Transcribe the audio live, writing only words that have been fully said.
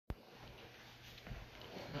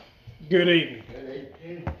Good evening. Good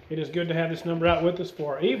evening. It is good to have this number out with us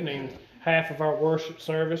for our evening half of our worship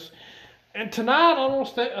service. And tonight I want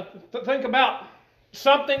us to think about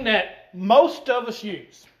something that most of us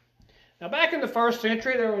use. Now, back in the first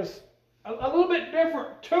century, there was a little bit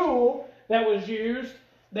different tool that was used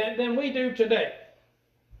than we do today.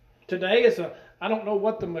 Today is I don't know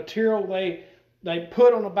what the material they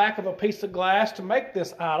put on the back of a piece of glass to make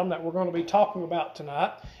this item that we're going to be talking about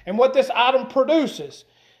tonight, and what this item produces.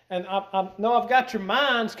 And I know I've got your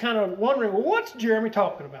minds kind of wondering, well, what's Jeremy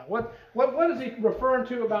talking about? What is he referring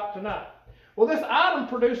to about tonight? Well, this item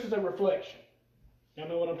produces a reflection. You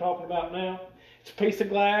know what I'm talking about now? It's a piece of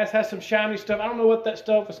glass, has some shiny stuff. I don't know what that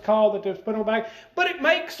stuff is called that they've put on the back, but it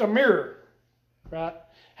makes a mirror, right?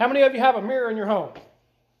 How many of you have a mirror in your home?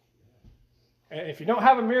 If you don't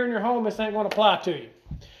have a mirror in your home, this ain't going to apply to you.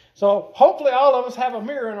 So hopefully all of us have a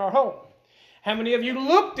mirror in our home. How many of you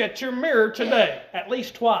looked at your mirror today at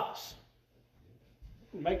least twice?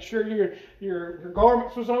 Make sure your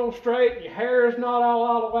garments was on straight, your hair is not all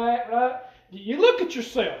out of whack, right? You look at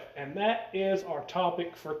yourself, and that is our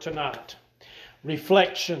topic for tonight.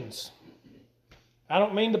 Reflections. I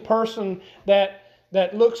don't mean the person that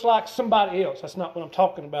looks like somebody else. That's not what I'm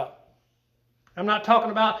talking about. I'm not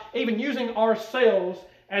talking about even using ourselves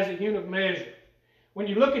as a unit of measure. When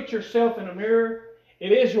you look at yourself in a mirror,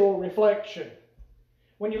 it is your reflection.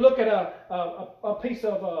 When you look at a piece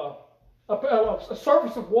of a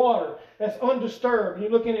surface of water that's undisturbed, and you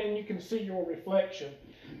look in it and you can see your reflection.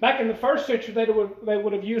 Back in the first century, they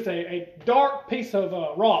would have used a dark piece of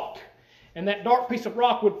rock, and that dark piece of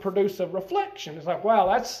rock would produce a reflection. It's like, wow,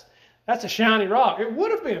 that's a shiny rock. It would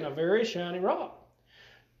have been a very shiny rock.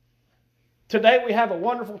 Today we have a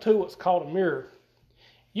wonderful tool. It's called a mirror.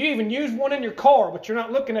 You even use one in your car, but you're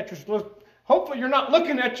not looking at yourself. Hopefully you're not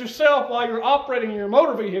looking at yourself while you're operating your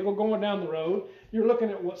motor vehicle going down the road. You're looking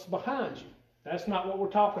at what's behind you. That's not what we're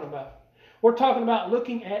talking about. We're talking about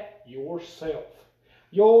looking at yourself,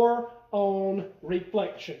 your own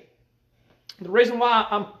reflection. The reason why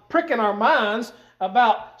I'm pricking our minds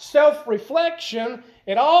about self-reflection,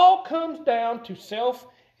 it all comes down to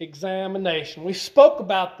self-examination. We spoke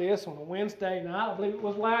about this on a Wednesday night. I believe it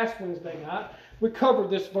was last Wednesday night. We covered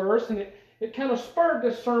this verse, and it kind of spurred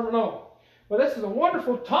this sermon on. But this is a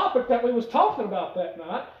wonderful topic that we was talking about that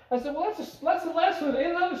night. I said, well, that's a lesson in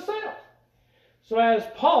and of itself. So as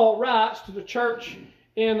Paul writes to the church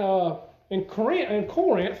in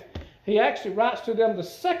Corinth, he actually writes to them the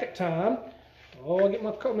second time. Oh,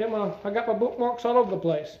 I got my bookmarks all over the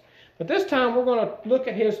place. But this time we're going to look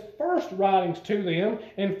at his first writings to them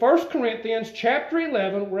in 1 Corinthians chapter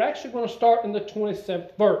 11. We're actually going to start in the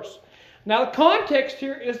 27th verse. Now the context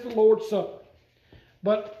here is the Lord's Supper.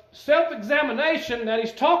 But self-examination that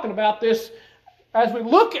he's talking about, this, as we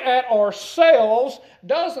look at ourselves,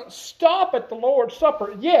 doesn't stop at the Lord's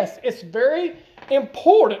Supper. Yes, it's very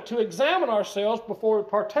important to examine ourselves before we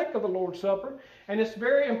partake of the Lord's Supper. And it's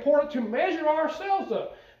very important to measure ourselves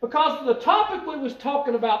up. Because the topic we was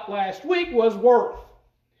talking about last week was worth.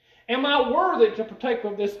 Am I worthy to partake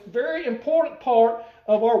of this very important part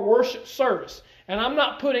of our worship service? And I'm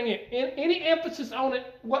not putting any emphasis on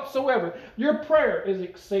it whatsoever. Your prayer is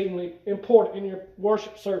exceedingly important in your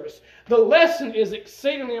worship service. The lesson is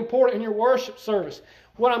exceedingly important in your worship service.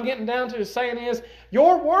 What I'm getting down to is saying is,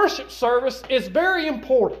 your worship service is very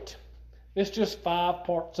important. It's just 5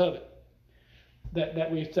 parts of it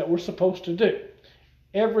that we're supposed to do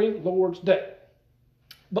every Lord's Day.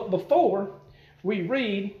 But before we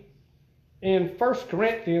read in 1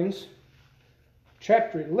 Corinthians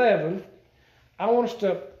chapter 11, I want us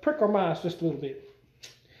to prick our minds just a little bit.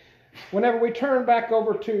 Whenever we turn back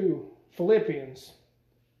over to Philippians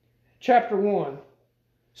chapter 1,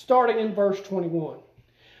 starting in verse 21,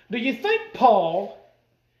 do you think Paul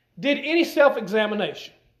did any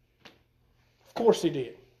self-examination? Of course he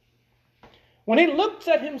did. When he looks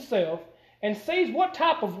at himself and sees what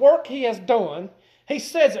type of work he has done, he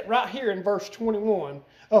says it right here in verse 21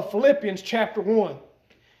 of Philippians chapter 1.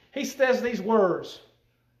 He says these words,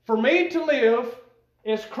 "For me to live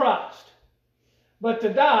is Christ, but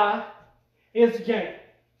to die is gain."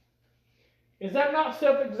 Is that not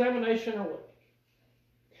self-examination or what?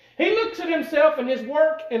 He looks at himself and his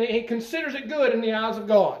work and he considers it good in the eyes of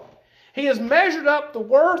God. He has measured up the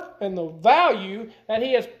worth and the value that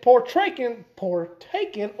he has portrayed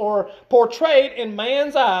in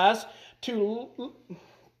man's eyes to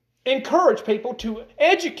encourage people, to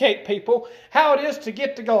educate people how it is to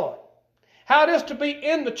get to God, how it is to be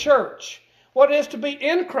in the church, what it is to be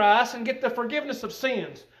in Christ and get the forgiveness of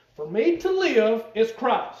sins. For me to live is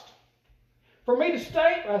Christ. For me to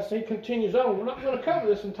stay, as he continues on, we're not going to cover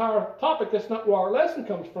this entire topic. That's not where our lesson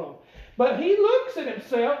comes from. But he looks at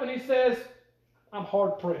himself and he says, I'm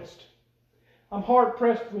hard-pressed. I'm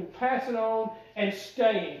hard-pressed between passing on and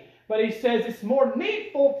staying. But he says it's more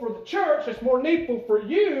needful for the church, it's more needful for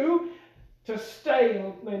you to stay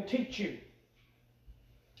and teach you.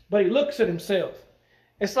 But he looks at himself.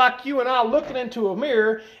 It's like you and I looking into a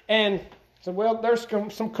mirror and so, well, there's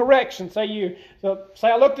some corrections. Say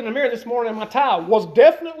I looked in the mirror this morning and my tie was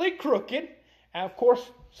definitely crooked. And of course,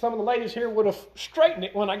 some of the ladies here would have straightened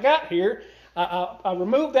it when I got here. I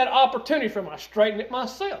removed that opportunity from I straightened it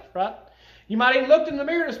myself, right? You might have even looked in the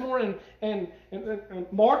mirror this morning and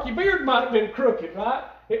Mark, your beard might have been crooked, right?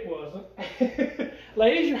 It wasn't.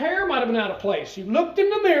 Ladies, your hair might have been out of place. You looked in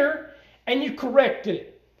the mirror and you corrected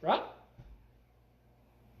it, right?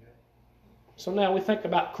 So now we think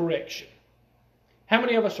about correction. How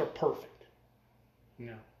many of us are perfect?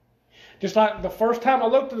 No. Just like the first time I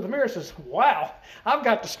looked into the mirror, I says, wow, I've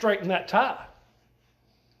got to straighten that tie.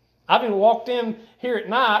 I've even walked in here at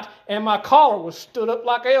night and my collar was stood up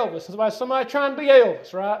like Elvis. It's somebody trying to be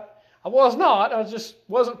Elvis, right? I was not. I just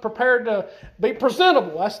wasn't prepared to be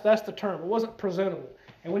presentable. That's the term. I wasn't presentable.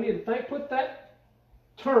 And we need to put that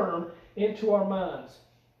term into our minds.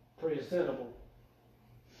 Presentable.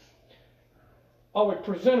 Are we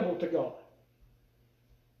presentable to God?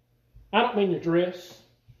 I don't mean your dress.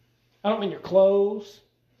 I don't mean your clothes.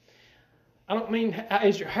 I don't mean,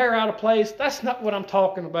 is your hair out of place? That's not what I'm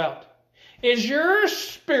talking about. Is your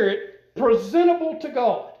spirit presentable to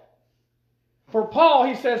God? For Paul,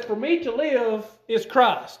 he says, for me to live is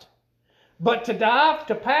Christ. But to die,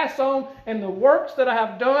 to pass on, and the works that I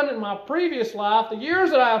have done in my previous life, the years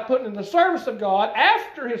that I have put in the service of God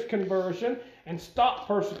after his conversion, and stop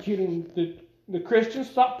persecuting the Christians,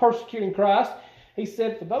 stop persecuting Christ, he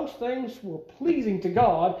said, for those things were pleasing to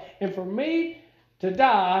God, and for me to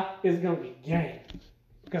die is going to be gain.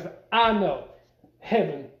 Because I know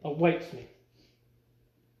heaven awaits me.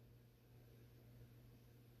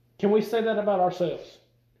 Can we say that about ourselves?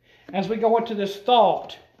 As we go into this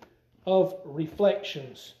thought of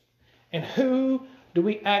reflections, and who do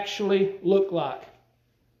we actually look like?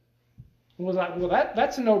 Was like, well,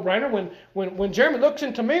 that's a no-brainer. When Jeremy looks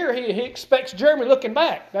into the mirror, he expects Jeremy looking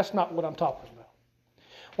back. That's not what I'm talking about.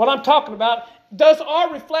 What I'm talking about, does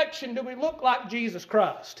our reflection, do we look like Jesus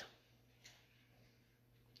Christ?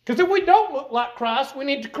 Because if we don't look like Christ, we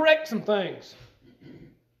need to correct some things.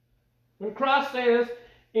 When Christ says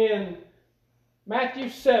in Matthew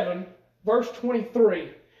 7, verse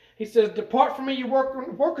 23, he says, depart from me, you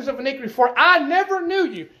workers of iniquity, for I never knew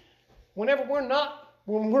you. When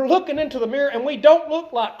we're looking into the mirror and we don't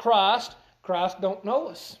look like Christ, Christ don't know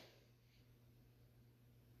us.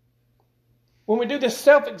 When we do this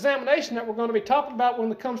self-examination that we're going to be talking about when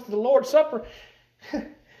it comes to the Lord's Supper,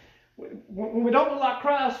 when we don't look like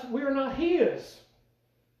Christ, we are not His.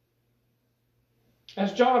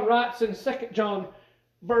 As John writes in 2 John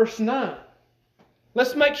verse 9.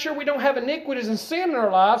 Let's make sure we don't have iniquities and sin in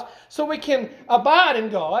our lives so we can abide in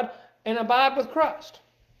God and abide with Christ.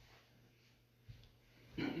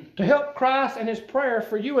 To help Christ and His prayer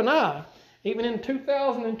for you and I, even in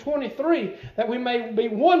 2023, that we may be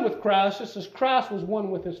one with Christ just as Christ was one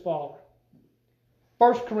with His Father.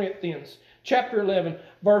 1 Corinthians chapter 11,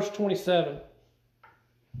 verse 27.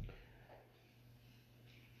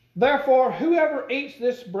 Therefore, whoever eats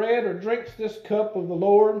this bread or drinks this cup of the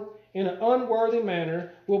Lord in an unworthy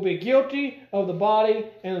manner will be guilty of the body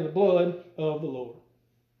and of the blood of the Lord.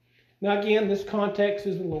 Now again, this context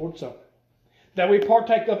is the Lord's Supper, that we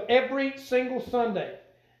partake of every single Sunday.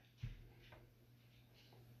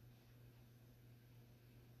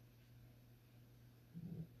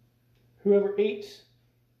 Whoever eats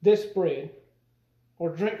this bread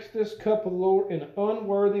or drinks this cup of the Lord in an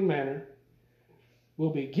unworthy manner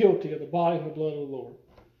will be guilty of the body and the blood of the Lord.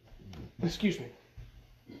 Excuse me.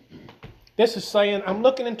 This is saying, I'm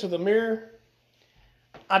looking into the mirror.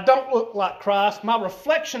 I don't look like Christ. My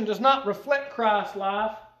reflection does not reflect Christ's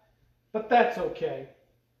life, but that's okay.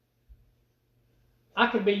 I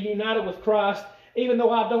can be united with Christ even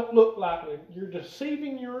though I don't look like Him. You're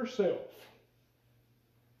deceiving yourself.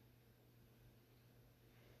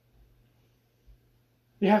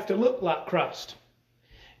 You have to look like Christ.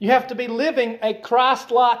 You have to be living a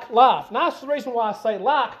Christ-like life. Now, that's the reason why I say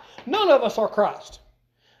like. None of us are Christ.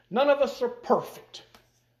 None of us are perfect.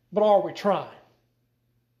 But are we trying?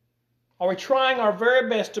 Are we trying our very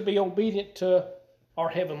best to be obedient to our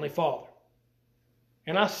Heavenly Father?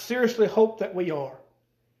 And I seriously hope that we are.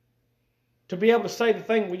 To be able to say the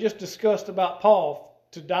thing we just discussed about Paul,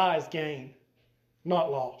 to die is gain,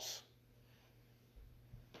 not loss.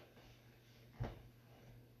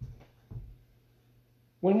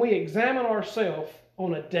 when we examine ourselves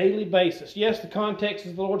on a daily basis. Yes, the context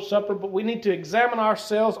is the Lord's Supper, but we need to examine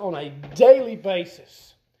ourselves on a daily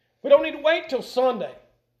basis. We don't need to wait till Sunday.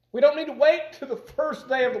 We don't need to wait till the first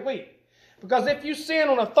day of the week. Because if you sin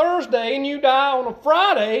on a Thursday and you die on a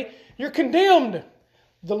Friday, you're condemned.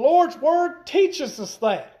 The Lord's Word teaches us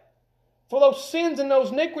that. For those sins and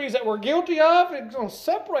those iniquities that we're guilty of, it's going to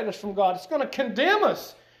separate us from God. It's going to condemn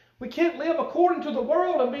us. We can't live according to the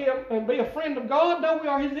world and be a friend of God. No, we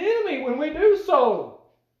are His enemy when we do so.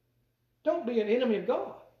 Don't be an enemy of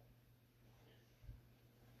God.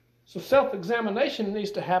 So self-examination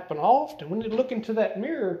needs to happen often. We need to look into that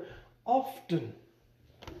mirror often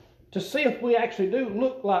to see if we actually do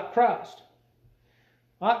look like Christ.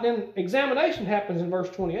 All right, then examination happens in verse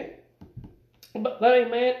 28. But let a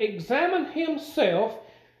man examine himself,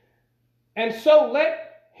 and so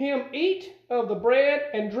let him eat of the bread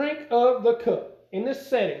and drink of the cup. In this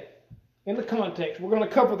setting, in the context, we're going to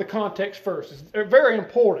cover the context first. It's very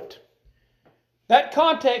important. That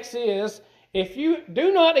context is, if you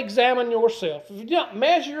do not examine yourself, if you do not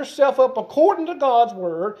measure yourself up according to God's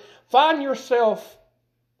Word, find yourself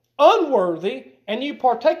unworthy, and you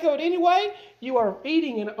partake of it anyway, you are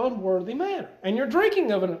eating in an unworthy manner. And you're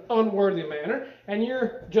drinking of an unworthy manner, and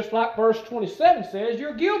you're, just like verse 27 says,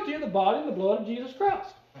 you're guilty of the body and the blood of Jesus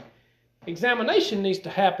Christ. Examination needs to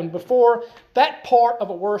happen before that part of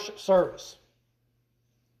a worship service,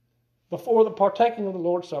 before the partaking of the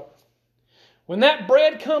Lord's Supper. When that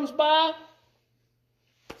bread comes by,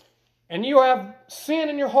 and you have sin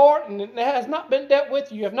in your heart, and it has not been dealt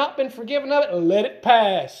with, you have not been forgiven of it, let it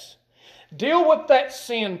pass. Deal with that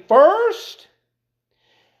sin first,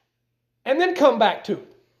 and then come back to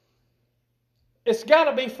it. It's got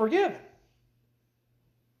to be forgiven.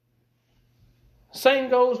 Same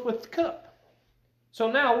goes with the cup.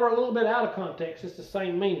 So now we're a little bit out of context. It's the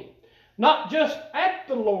same meaning. Not just at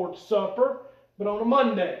the Lord's Supper, but on a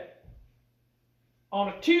Monday, on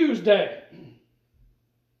a Tuesday.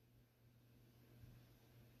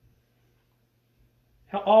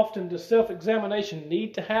 How often does self-examination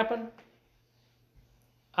need to happen?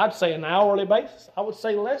 I'd say an hourly basis. I would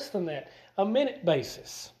say less than that. A minute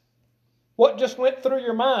basis. What just went through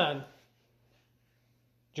your mind?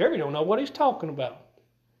 Jerry don't know what he's talking about.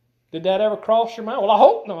 Did that ever cross your mind? Well, I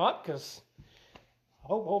hope not, because I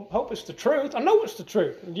hope it's the truth. I know it's the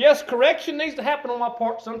truth. And yes, correction needs to happen on my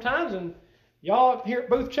part sometimes, and y'all here at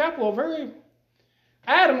Booth Chapel are very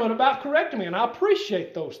adamant about correcting me, and I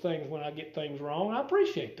appreciate those things when I get things wrong. I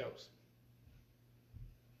appreciate those.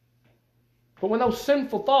 But when those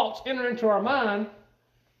sinful thoughts enter into our mind,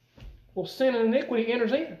 well, sin and iniquity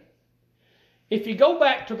enters in. If you go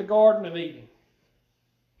back to the Garden of Eden,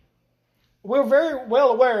 we're very well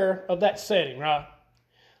aware of that setting, right?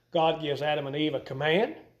 God gives Adam and Eve a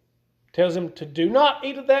command, tells them to do not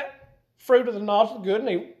eat of that fruit of the knowledge of good and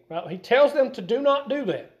evil. Right? He tells them to do not do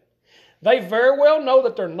that. They very well know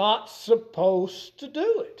that they're not supposed to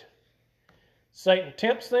do it. Satan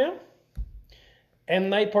tempts them,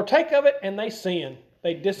 and they partake of it, and they sin.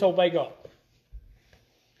 They disobey God.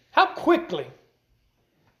 How quickly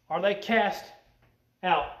are they cast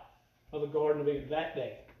out of the Garden of Eden that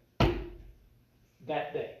day?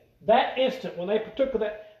 That day. That instant, when they partook of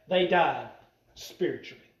that, they died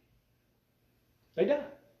spiritually. They died.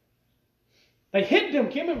 They hid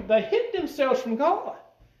themselves from God.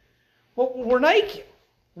 Well, we're naked.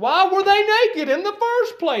 Why were they naked in the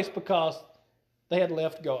first place? Because they had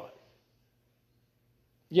left God.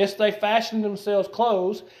 Yes, they fashioned themselves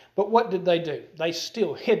clothes, but what did they do? They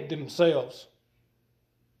still hid themselves.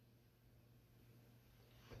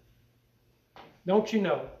 Don't you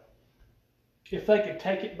know, if they could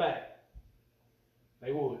take it back,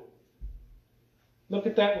 they would. Look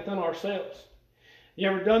at that within ourselves. You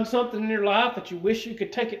ever done something in your life that you wish you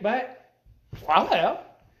could take it back? Well, I have.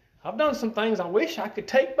 I've done some things I wish I could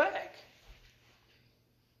take back.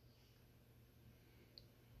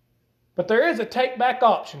 But there is a take-back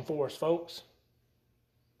option for us, folks.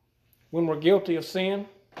 When we're guilty of sin,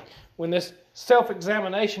 when this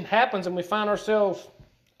self-examination happens and we find ourselves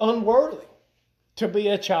unworthy to be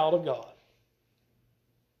a child of God.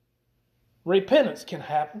 Repentance can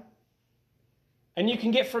happen. And you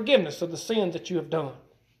can get forgiveness of the sins that you have done.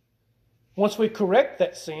 Once we correct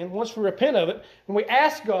that sin, once we repent of it, and we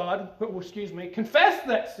ask God, confess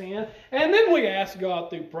that sin, and then we ask God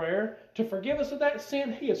through prayer to forgive us of that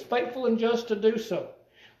sin, He is faithful and just to do so.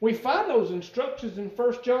 We find those instructions in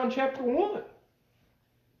 1 John chapter 1.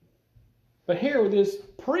 But here with this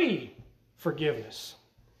pre-forgiveness,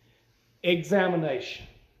 examination,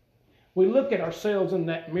 we look at ourselves in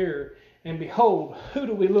that mirror and behold, who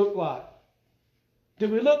do we look like? Do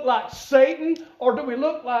we look like Satan or do we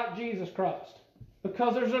look like Jesus Christ?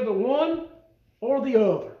 Because there's either one or the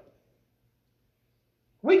other.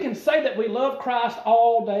 We can say that we love Christ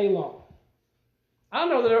all day long. I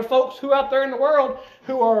know that there are folks who out there in the world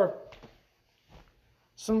who are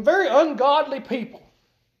some very ungodly people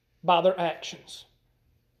by their actions.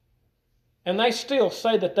 And they still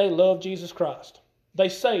say that they love Jesus Christ. They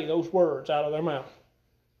say those words out of their mouth.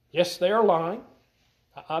 Yes, they are lying.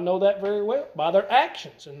 I know that very well by their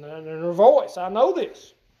actions and their voice. I know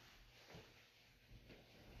this.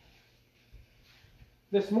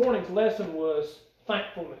 This morning's lesson was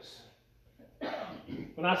thankfulness.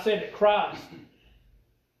 When I said that Christ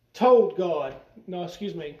told God,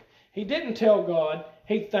 he didn't tell God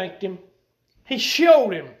he thanked him. He showed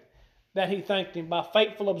him that he thanked him by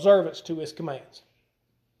faithful observance to his commands.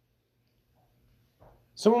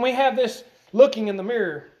 So when we have this looking in the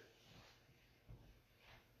mirror,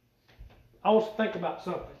 I want you to think about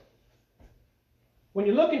something. When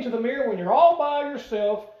you look into the mirror, when you're all by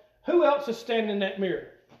yourself, who else is standing in that mirror?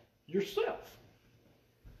 Yourself.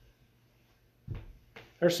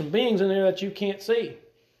 There's some beings in there that you can't see.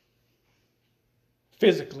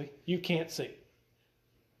 Physically, you can't see.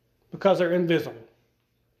 Because they're invisible.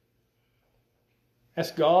 That's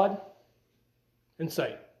God and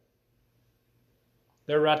Satan.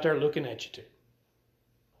 They're right there looking at you too.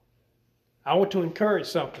 I want to encourage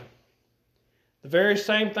something. The very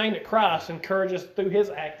same thing that Christ encouraged us through his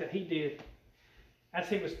act that he did as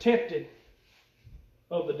he was tempted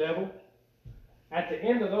of the devil. At the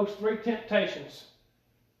end of those 3 temptations,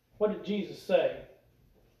 what did Jesus say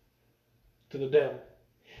to the devil?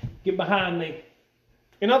 Get behind me.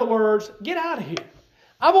 In other words, get out of here.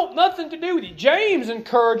 I want nothing to do with you. James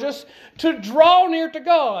encouraged us to draw near to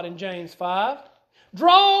God in James 5.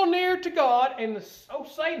 Draw near to God and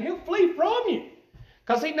Satan, he'll flee from you.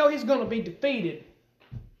 Because he knows he's going to be defeated.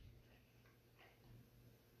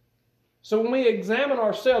 So when we examine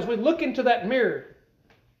ourselves, we look into that mirror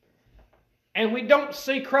and we don't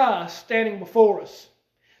see Christ standing before us.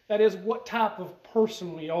 That is what type of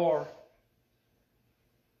person we are.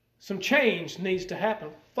 Some change needs to happen.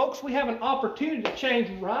 Folks, we have an opportunity to change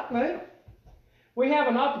right now. We have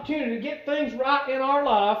an opportunity to get things right in our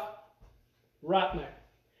life right now.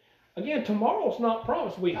 Again, tomorrow's not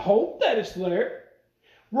promised. We hope that it's there.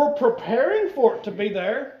 We're preparing for it to be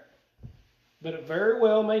there, but it very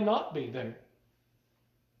well may not be there.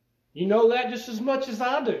 You know that just as much as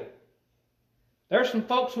I do. There's some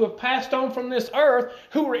folks who have passed on from this earth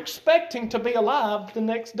who were expecting to be alive the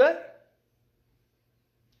next day.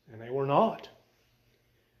 And they were not.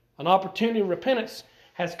 An opportunity of repentance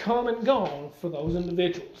has come and gone for those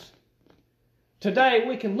individuals. Today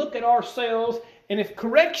we can look at ourselves, and if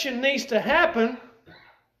correction needs to happen,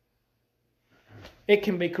 it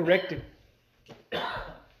can be corrected.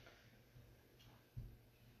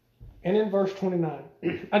 And in verse 29,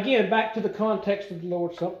 again, back to the context of the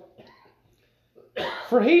Lord's Supper.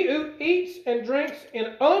 For he who eats and drinks in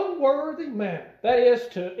an unworthy manner, that is,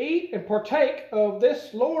 to eat and partake of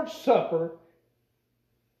this Lord's Supper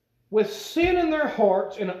with sin in their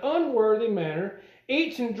hearts in an unworthy manner,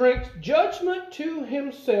 eats and drinks judgment to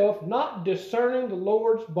himself, not discerning the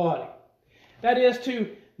Lord's body. That is,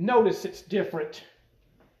 to notice it's different.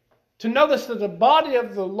 To notice that the body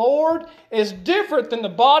of the Lord is different than the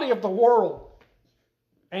body of the world.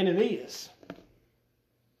 And it is.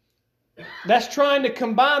 That's trying to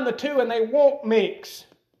combine the two and they won't mix.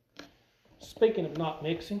 Speaking of not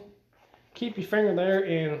mixing, keep your finger there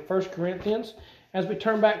in 1 Corinthians as we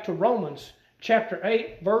turn back to Romans chapter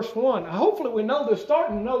 8, verse 1. Hopefully we know this,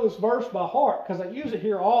 starting to know this verse by heart because I use it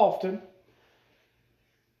here often.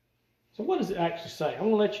 So what does it actually say? I'm going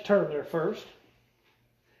to let you turn there first.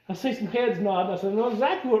 I see some heads nodding. I said, I know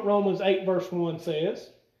exactly what Romans 8 verse 1 says.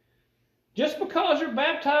 Just because you're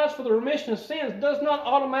baptized for the remission of sins does not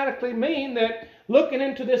automatically mean that looking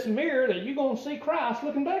into this mirror that you're going to see Christ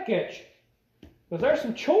looking back at you. Because there's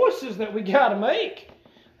some choices that we got to make.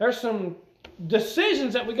 There's some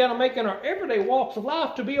decisions that we got to make in our everyday walks of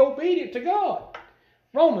life to be obedient to God.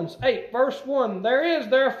 Romans 8 verse 1, there is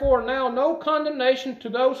therefore now no condemnation to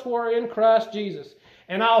those who are in Christ Jesus.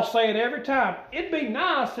 And I'll say it every time. It'd be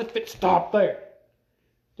nice if it stopped there.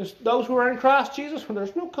 Just those who are in Christ Jesus, when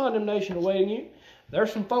there's no condemnation awaiting you.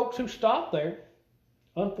 There's some folks who stop there,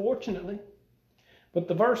 unfortunately. But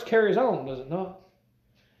the verse carries on, does it not?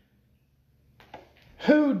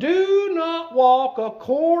 Who do not walk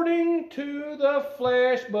according to the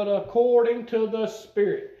flesh, but according to the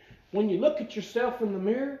Spirit. When you look at yourself in the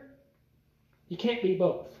mirror, you can't be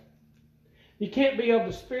both. You can't be of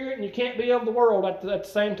the Spirit and you can't be of the world at the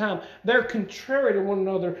same time. They're contrary to one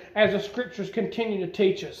another as the Scriptures continue to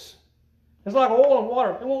teach us. It's like oil and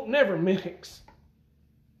water. It won't never mix.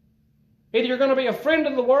 Either you're going to be a friend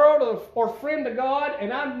of the world or a friend of God,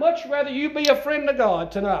 and I'd much rather you be a friend of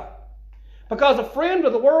God tonight. Because a friend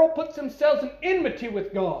of the world puts themselves in enmity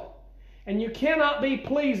with God. And you cannot be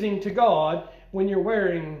pleasing to God when you're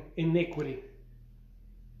wearing iniquity.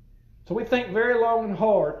 So we think very long and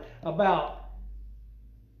hard about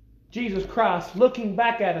Jesus Christ looking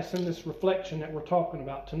back at us in this reflection that we're talking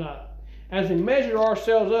about tonight. As we measure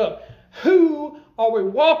ourselves up, who are we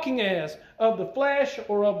walking as, of the flesh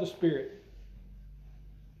or of the Spirit?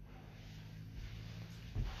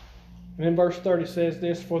 And then verse 30 says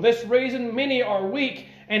this, "For this reason many are weak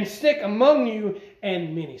and sick among you,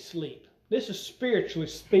 and many sleep." This is spiritually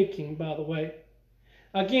speaking, by the way.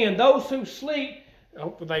 Again, those who sleep,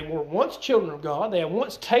 they were once children of God. They have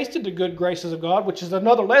once tasted the good graces of God, which is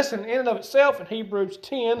another lesson in and of itself in Hebrews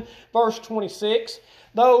 10, verse 26.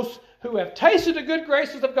 Those who have tasted the good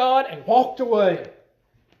graces of God and walked away.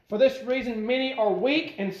 "For this reason many are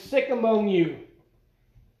weak and sick among you,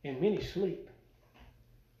 and many sleep."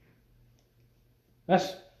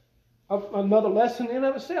 That's another lesson in and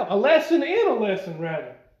of itself. A lesson in a lesson,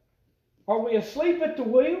 rather. Are we asleep at the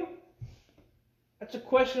wheel? That's a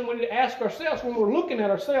question we need to ask ourselves when we're looking at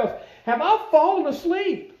ourselves. Have I fallen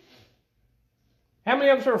asleep? How many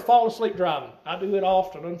of us have fallen asleep driving? I do it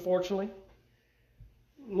often, unfortunately.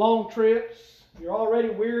 Long trips. You're already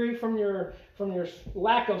weary from your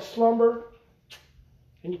lack of slumber.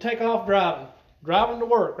 And you take off driving to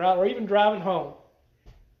work, right? Or even driving home.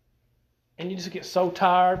 And you just get so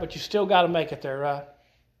tired, but you still got to make it there, right?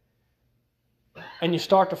 And you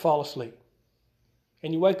start to fall asleep.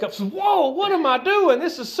 And you wake up and say, "Whoa, what am I doing?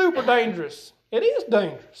 This is super dangerous." It is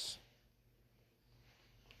dangerous.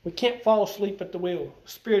 We can't fall asleep at the wheel,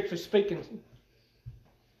 spiritually speaking.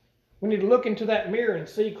 We need to look into that mirror and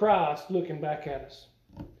see Christ looking back at us.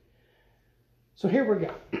 So here we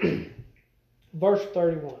go. Verse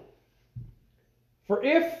 31. "For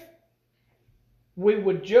if we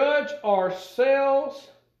would judge ourselves,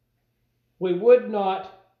 we would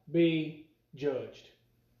not be judged."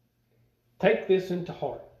 Take this into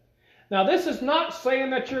heart. Now, this is not saying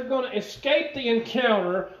that you're going to escape the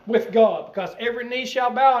encounter with God, because every knee shall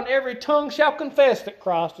bow and every tongue shall confess that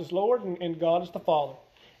Christ is Lord and God is the Father.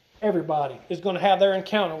 Everybody is going to have their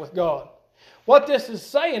encounter with God. What this is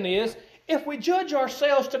saying is, if we judge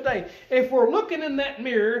ourselves today, if we're looking in that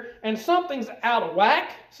mirror and something's out of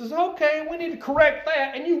whack, says, okay, we need to correct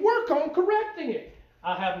that, and you work on correcting it.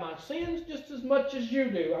 I have my sins just as much as you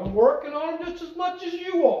do. I'm working on them just as much as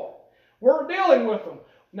you are. We're dealing with them.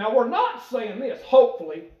 Now, we're not saying this,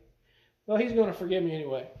 hopefully, well, He's going to forgive me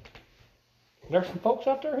anyway. There's some folks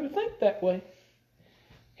out there who think that way.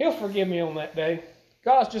 He'll forgive me on that day.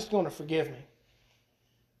 God's just going to forgive me.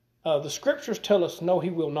 The Scriptures tell us, no,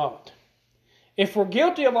 He will not. If we're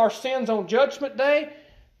guilty of our sins on Judgment Day,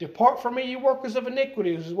 "Depart from me, you workers of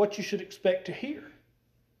iniquity," is what you should expect to hear.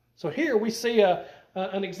 So here we see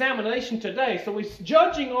an examination today. So we're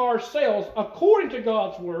judging ourselves according to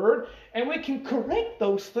God's Word, and we can correct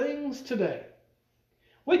those things today.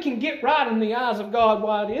 We can get right in the eyes of God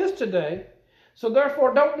while it is today. So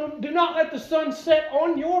therefore, do not let the sun set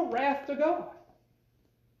on your wrath to God.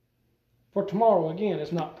 For tomorrow, again,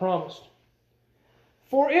 is not promised.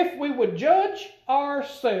 "For if we would judge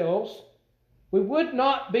ourselves, we would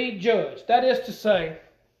not be judged." That is to say,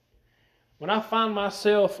 when I find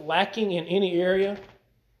myself lacking in any area,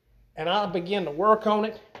 and I begin to work on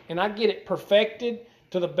it, and I get it perfected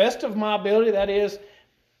to the best of my ability, that is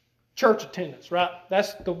church attendance, right?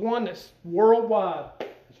 That's the one that's worldwide,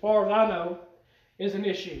 as far as I know, is an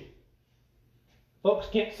issue. Folks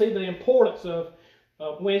can't see the importance of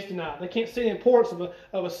Wednesday night. They can't see the importance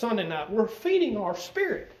of a Sunday night. We're feeding our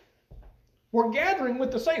spirit. We're gathering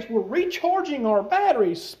with the saints. We're recharging our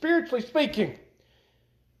batteries, spiritually speaking.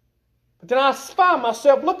 But then I find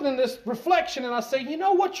myself looking in this reflection and I say, you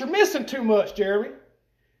know what? You're missing too much, Jeremy.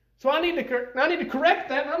 So I need to correct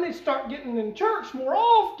that, and I need to start getting in church more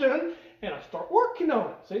often, and I start working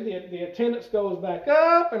on it. See, the attendance goes back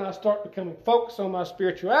up, and I start becoming focused on my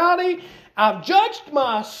spirituality. I've judged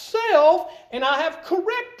myself, and I have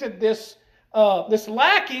corrected this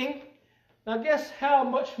lacking. Now, guess how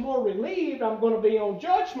much more relieved I'm going to be on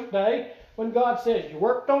Judgment Day when God says, "You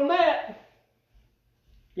worked on that.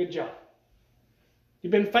 Good job.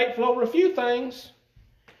 You've been faithful over a few things.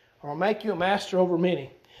 I'll make you a master over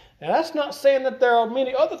many." Now, that's not saying that there are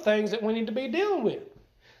many other things that we need to be dealing with,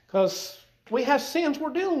 because we have sins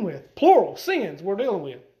we're dealing with, plural sins we're dealing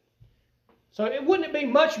with. So wouldn't it be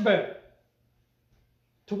much better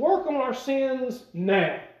to work on our sins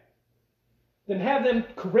now than have them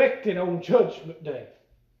corrected on Judgment Day.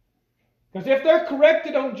 Because if they're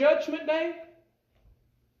corrected on Judgment Day,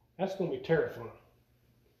 that's going to be terrifying.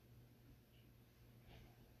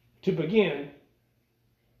 To begin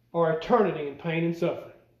our eternity in pain and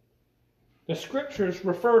suffering. The Scriptures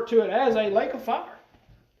refer to it as a lake of fire.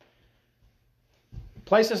 A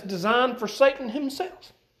place that's designed for Satan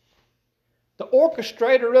himself, the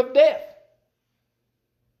orchestrator of death.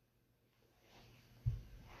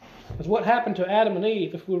 Because what happened to Adam and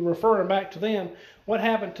Eve, if we're referring back to them, what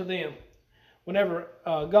happened to them whenever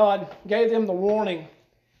God gave them the warning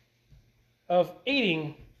of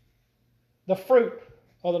eating the fruit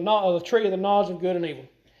of the tree of the knowledge of good and evil?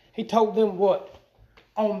 He told them what?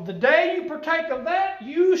 On the day you partake of that,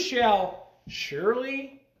 you shall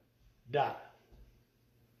surely die.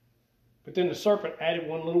 But then the serpent added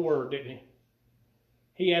one little word, didn't he?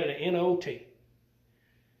 He added an N-O-T.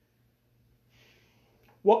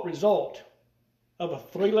 What result of a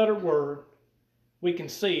three-letter word we can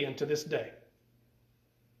see unto this day?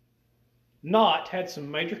 Not had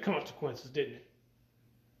some major consequences, didn't it?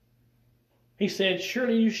 He said,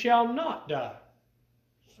 surely you shall not die.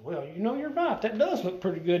 Well, you know, you're right. That does look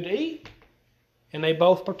pretty good to eat. And they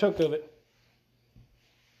both partook of it.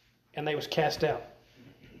 And they was cast out.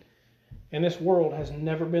 And this world has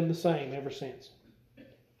never been the same ever since.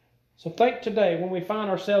 So think today, when we find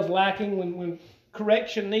ourselves lacking, when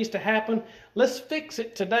correction needs to happen, let's fix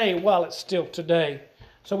it today while it's still today.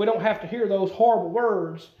 So we don't have to hear those horrible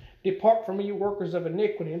words, depart from me, you workers of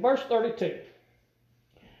iniquity. In verse 32.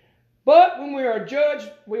 But when we are judged,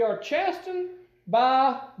 we are chastened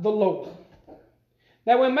by the Lord,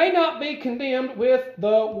 that we may not be condemned with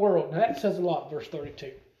the world. Now that says a lot, verse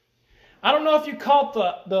 32. I don't know if you caught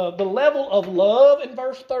the level of love in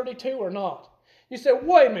verse 32 or not. You said,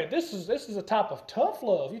 wait a minute, this is a type of tough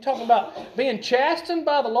love. You're talking about being chastened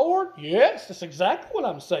by the Lord? Yes, that's exactly what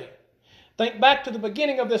I'm saying. Think back to the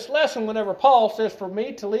beginning of this lesson whenever Paul says, for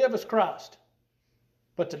me to live is Christ,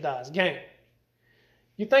 but to die is gain.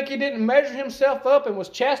 You think he didn't measure himself up and was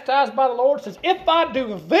chastised by the Lord? Says, if I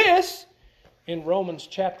do this, in Romans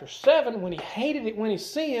chapter 7, when he hated it when he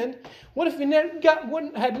sinned, what if he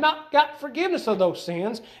had not got forgiveness of those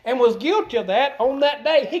sins and was guilty of that on that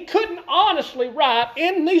day? He couldn't honestly write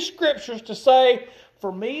in these Scriptures to say,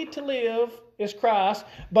 for me to live is Christ,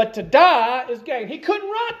 but to die is gain. He couldn't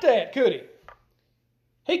write that, could he?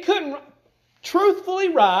 He couldn't truthfully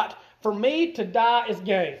write, for me to die is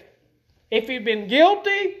gain. If he'd been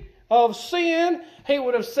guilty of sin, he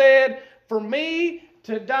would have said, for me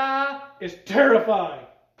to die is terrifying.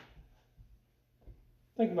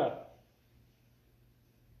 Think about it.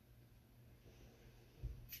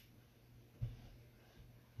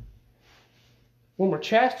 When we're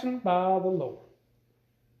chastened by the Lord,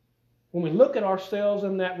 when we look at ourselves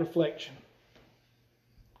in that reflection,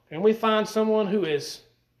 and we find someone who is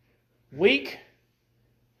weak,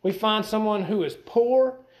 we find someone who is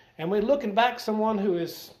poor, and we're looking back someone who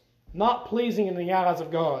is not pleasing in the eyes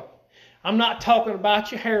of God. I'm not talking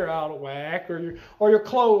about your hair out of whack or your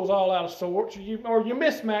clothes all out of sorts or you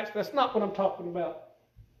mismatched. That's not what I'm talking about.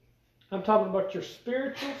 I'm talking about your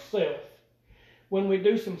spiritual self. When we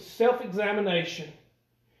do some self-examination,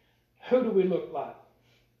 who do we look like?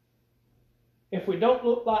 If we don't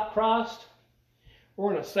look like Christ,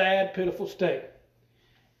 we're in a sad, pitiful state.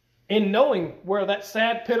 In knowing where that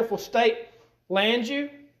sad, pitiful state lands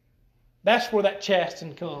you, that's where that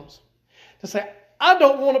chastening comes. To say, I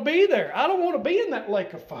don't want to be there. I don't want to be in that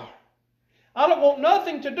lake of fire. I don't want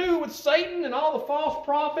nothing to do with Satan and all the false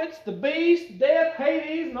prophets, the beast, death,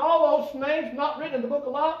 Hades, and all those names not written in the book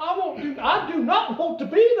of life. I do not want to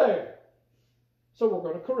be there. So we're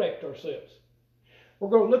going to correct ourselves. We're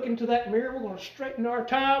going to look into that mirror. We're going to straighten our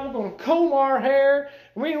tie. We're going to comb our hair.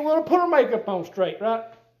 And we're going to put our makeup on straight, right?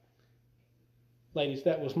 Ladies,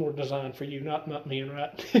 that was more designed for you, not men,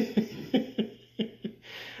 right?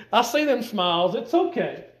 I see them smiles. It's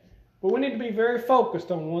okay. But we need to be very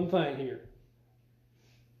focused on one thing here.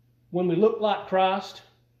 When we look like Christ,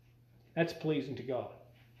 that's pleasing to God.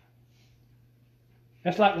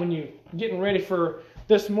 That's like when you're getting ready for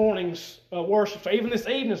this morning's worship, or even this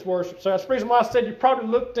evening's worship. So that's the reason why I said you probably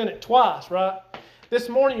looked in it twice, right? This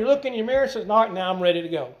morning you look in your mirror and say, all right, now I'm ready to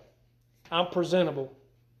go. I'm presentable.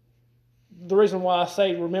 The reason why I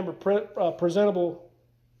say remember presentable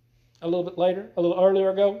a little bit later, a little earlier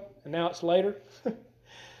ago, and now it's later.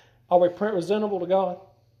 Are we presentable to God?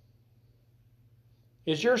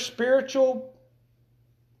 Is your spiritual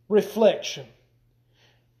reflection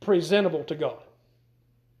presentable to God?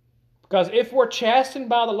 Because if we're chastened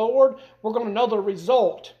by the Lord, we're going to know the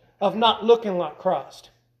result of not looking like Christ.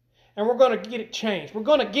 and we're going to get it changed. We're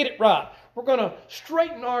going to get it right. We're going to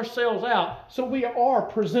straighten ourselves out so we are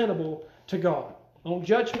presentable to God. On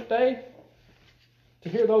Judgment Day, to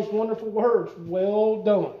hear those wonderful words, well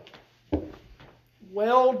done.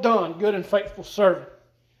 Well done, good and faithful servant.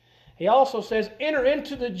 He also says, enter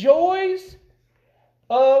into the joys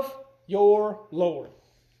of your Lord.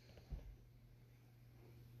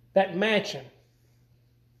 That mansion,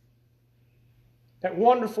 that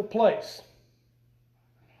wonderful place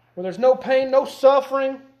where there's no pain, no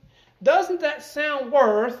suffering. Doesn't that sound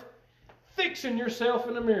worth fixing yourself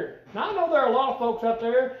in the mirror? Now, I know there are a lot of folks out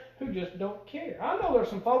there who just don't care. I know there's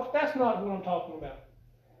some folks, that's not what I'm talking about.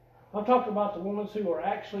 I'm talking about the ones who are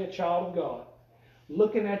actually a child of God,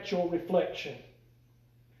 looking at your reflection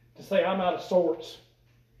to say, I'm out of sorts.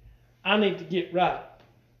 I need to get right.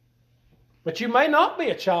 But you may not be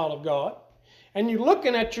a child of God, and you're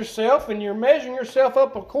looking at yourself and you're measuring yourself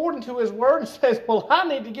up according to His Word and says, well, I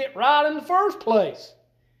need to get right in the first place.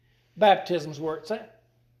 Baptism's where it's at.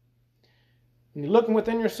 And you're looking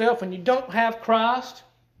within yourself and you don't have Christ,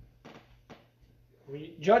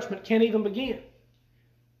 judgment can't even begin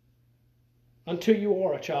until you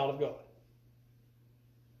are a child of God.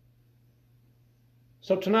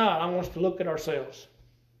 So tonight, I want us to look at ourselves.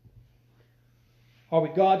 Are we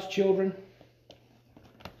God's children?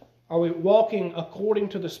 Are we walking according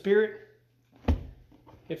to the Spirit?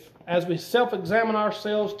 As we self-examine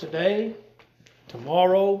ourselves today,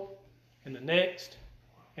 tomorrow, and the next,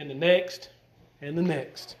 and the next, and the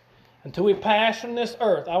next, until we pass from this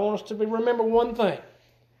earth, I want us to remember one thing.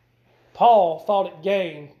 Paul thought it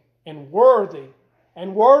gain and worthy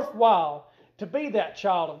and worthwhile to be that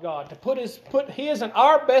child of God, to put his and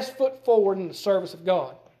our best foot forward in the service of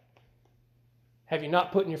God. Have you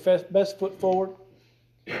not put your best foot forward?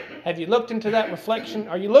 Have you looked into that reflection?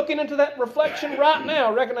 Are you looking into that reflection right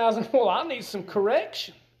now, recognizing, well, I need some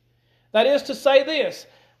correction? That is to say this,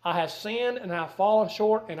 I have sinned and I have fallen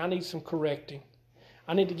short and I need some correcting.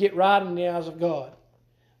 I need to get right in the eyes of God.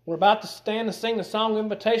 We're about to stand and sing the song of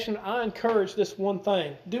invitation. I encourage this one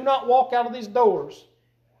thing. Do not walk out of these doors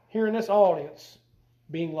here in this audience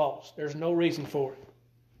being lost. There's no reason for it.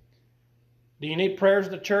 Do you need prayers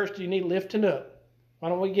of the church? Do you need lifting up? Why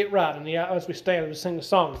don't we get right in the as we stand and sing the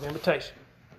song of invitation?